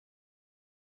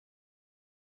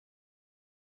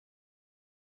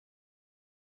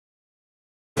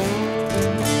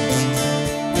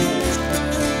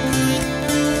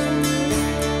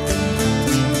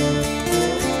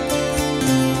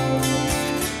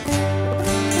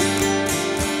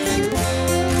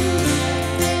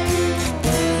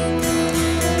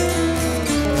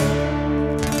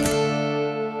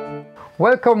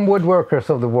Welcome,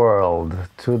 woodworkers of the world,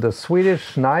 to the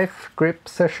Swedish knife grip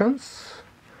sessions.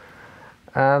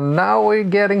 And now we're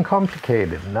getting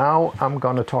complicated. Now I'm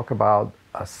going to talk about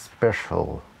a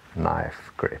special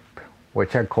knife grip,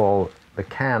 which I call the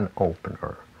can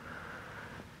opener.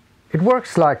 It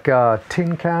works like a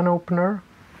tin can opener.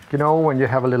 You know, when you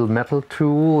have a little metal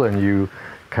tool and you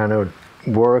kind of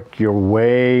work your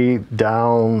way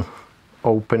down,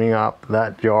 opening up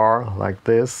that jar like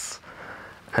this,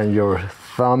 and your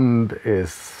thumb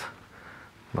is,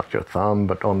 not your thumb,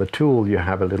 but on the tool you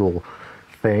have a little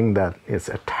thing that is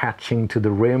attaching to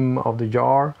the rim of the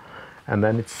jar, and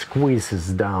then it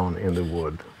squeezes down in the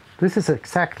wood. This is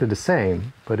exactly the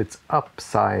same, but it's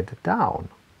upside down.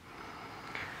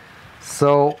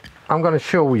 So I'm going to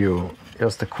show you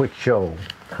just a quick show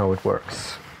how it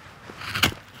works.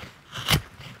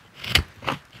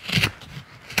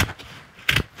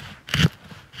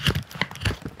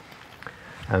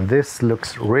 And this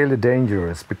looks really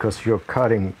dangerous because you're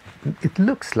cutting, it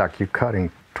looks like you're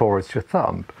cutting towards your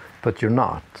thumb, but you're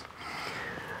not.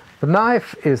 The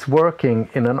knife is working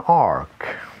in an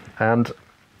arc, and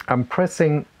I'm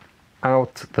pressing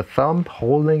out the thumb,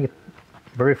 holding it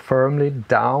very firmly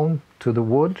down to the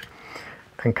wood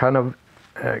and kind of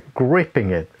gripping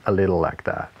it a little like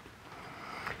that.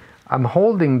 I'm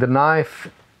holding the knife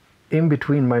in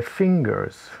between my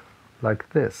fingers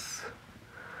like this.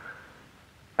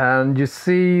 And you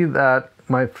see that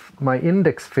my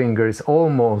index finger is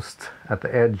almost at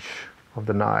the edge of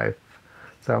the knife.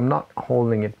 So I'm not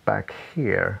holding it back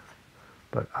here,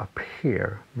 but up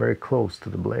here, very close to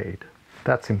the blade.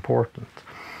 That's important.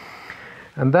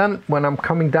 And then when I'm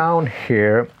coming down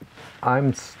here,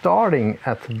 I'm starting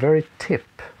at the very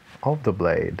tip of the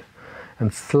blade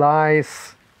and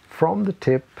slice from the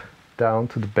tip down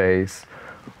to the base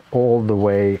all the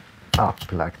way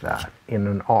up like that in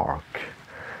an arc.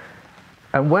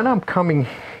 And when I'm coming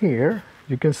here,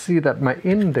 you can see that my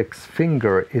index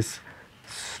finger is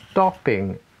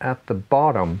stopping at the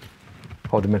bottom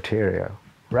of the material,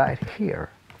 right here,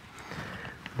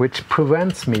 which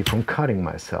prevents me from cutting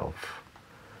myself.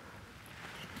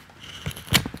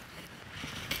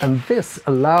 And this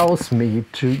allows me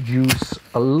to use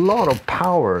a lot of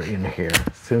power in here,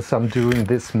 since I'm doing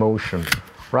this motion.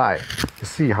 Right, you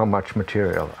see how much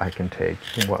material I can take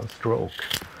in one stroke,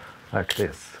 like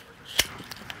this.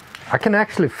 I can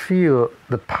actually feel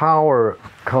the power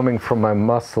coming from my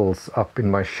muscles up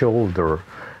in my shoulder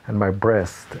and my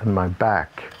breast and my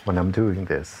back when I'm doing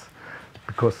this,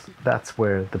 because that's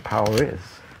where the power is.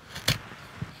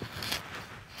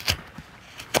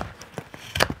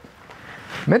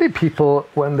 Many people,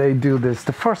 when they do this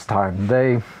the first time,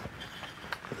 they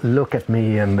look at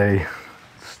me and they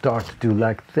start to do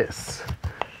like this.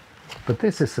 But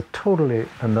this is a totally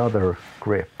another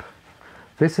grip.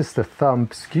 This is the thumb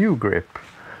skew grip,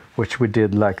 which we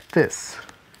did like this,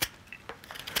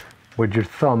 with your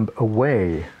thumb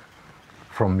away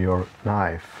from your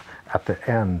knife at the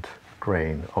end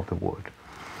grain of the wood.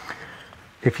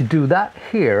 If you do that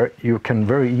here, you can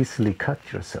very easily cut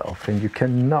yourself, and you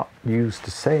cannot use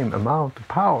the same amount of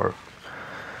power.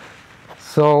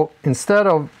 So instead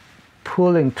of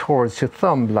pulling towards your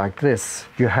thumb like this,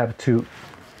 you have to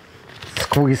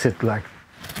squeeze it like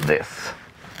this,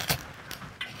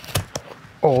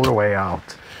 all the way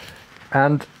out.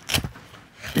 And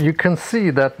you can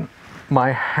see that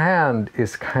my hand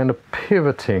is kind of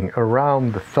pivoting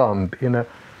around the thumb in a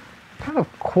kind of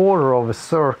quarter of a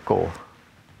circle,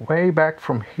 way back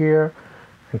from here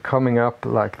and coming up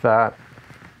like that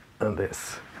and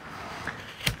this.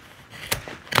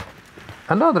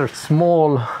 Another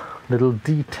small little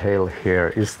detail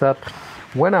here is that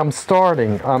when I'm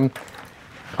starting, I'm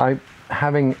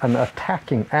having an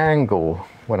attacking angle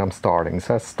when I'm starting.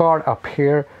 So I start up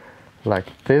here like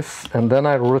this, and then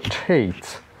I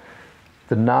rotate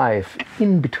the knife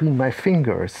in between my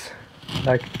fingers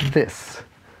like this.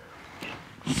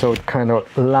 So it kind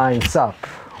of lines up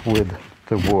with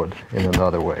the wood in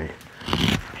another way.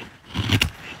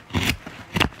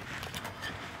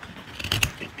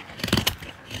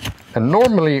 And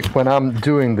normally when I'm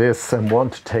doing this and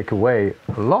want to take away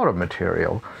a lot of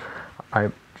material,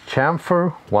 I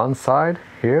chamfer one side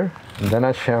here, and then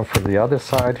I chamfer the other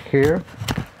side here,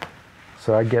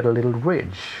 so I get a little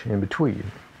ridge in between.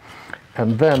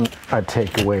 And then I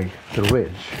take away the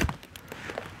ridge.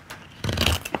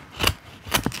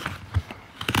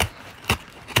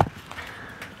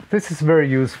 This is very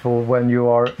useful when you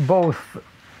are both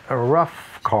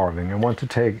rough carving and want to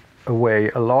take away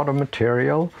a lot of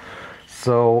material.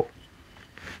 So,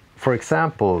 for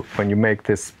example, when you make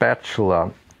this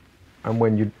spatula, and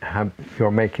when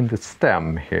you're making the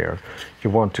stem here, you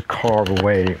want to carve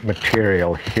away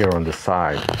material here on the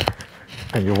side.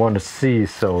 And you want to see,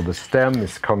 so the stem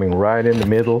is coming right in the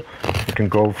middle. You can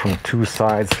go from two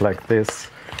sides like this,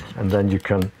 and then you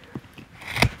can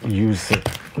use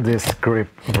this grip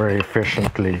very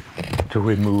efficiently to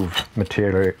remove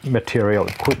material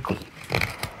quickly.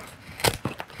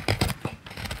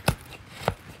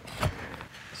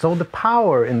 So the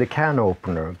power in the can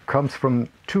opener comes from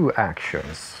two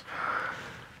actions.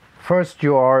 First,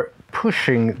 you are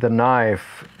pushing the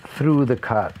knife through the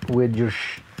cut with your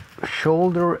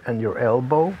shoulder and your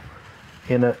elbow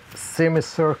in a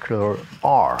semicircular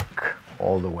arc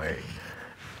all the way.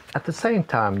 At the same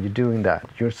time you're doing that,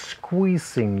 you're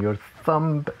squeezing your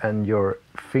thumb and your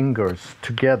fingers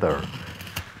together,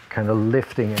 kind of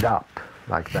lifting it up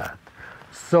like that.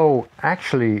 So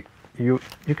actually you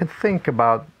can think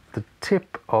about the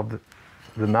tip of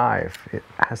the knife. It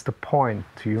has to point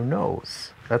to your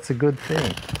nose. That's a good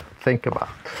thing. Think about.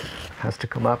 It has to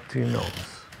come up to your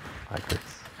nose like this.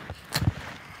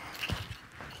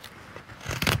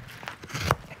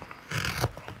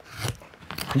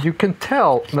 You can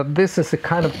tell that this is a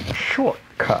kind of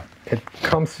shortcut. It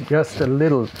comes just a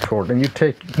little short, and you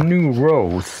take new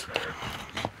rows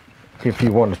if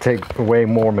you want to take away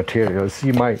more material.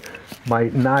 See, my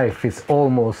knife is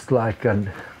almost like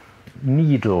a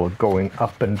needle going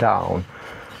up and down,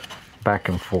 back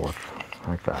and forth,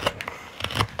 like that.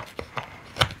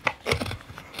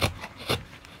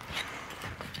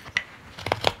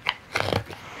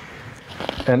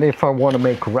 And if I want to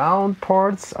make round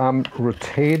parts, I'm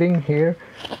rotating here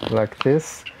like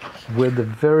this with the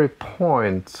very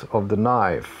point of the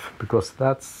knife, because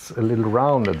that's a little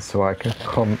rounded, so I can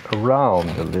come around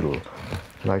a little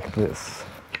like this.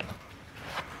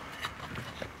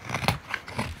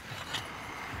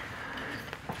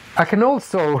 I can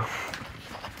also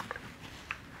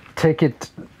take it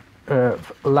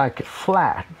like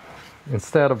flat.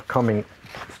 Instead of coming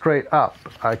straight up,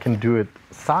 I can do it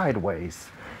sideways.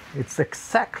 It's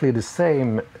exactly the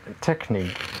same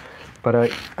technique, but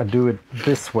I do it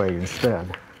this way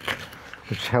instead,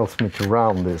 which helps me to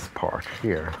round this part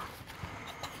here.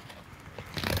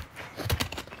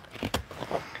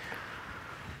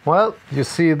 Well, you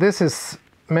see, this is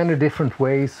many different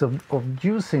ways of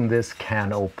using this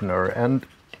can opener, and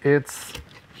it's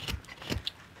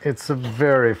a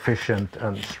very efficient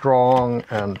and strong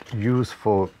and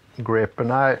useful grip.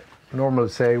 And I normally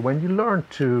say, when you learn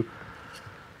to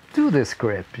do this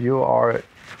grip, you are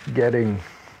getting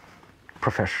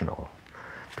professional,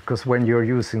 because when you're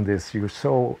using this, you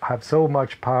have so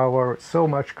much power, so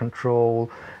much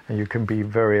control, and you can be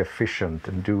very efficient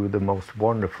and do the most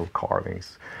wonderful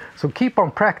carvings. So keep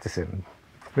on practicing.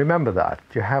 Remember that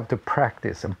you have to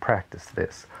practice and practice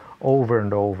this over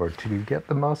and over till you get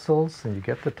the muscles and you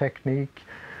get the technique,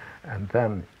 and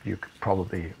then you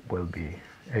probably will be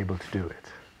able to do it.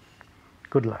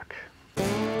 Good luck.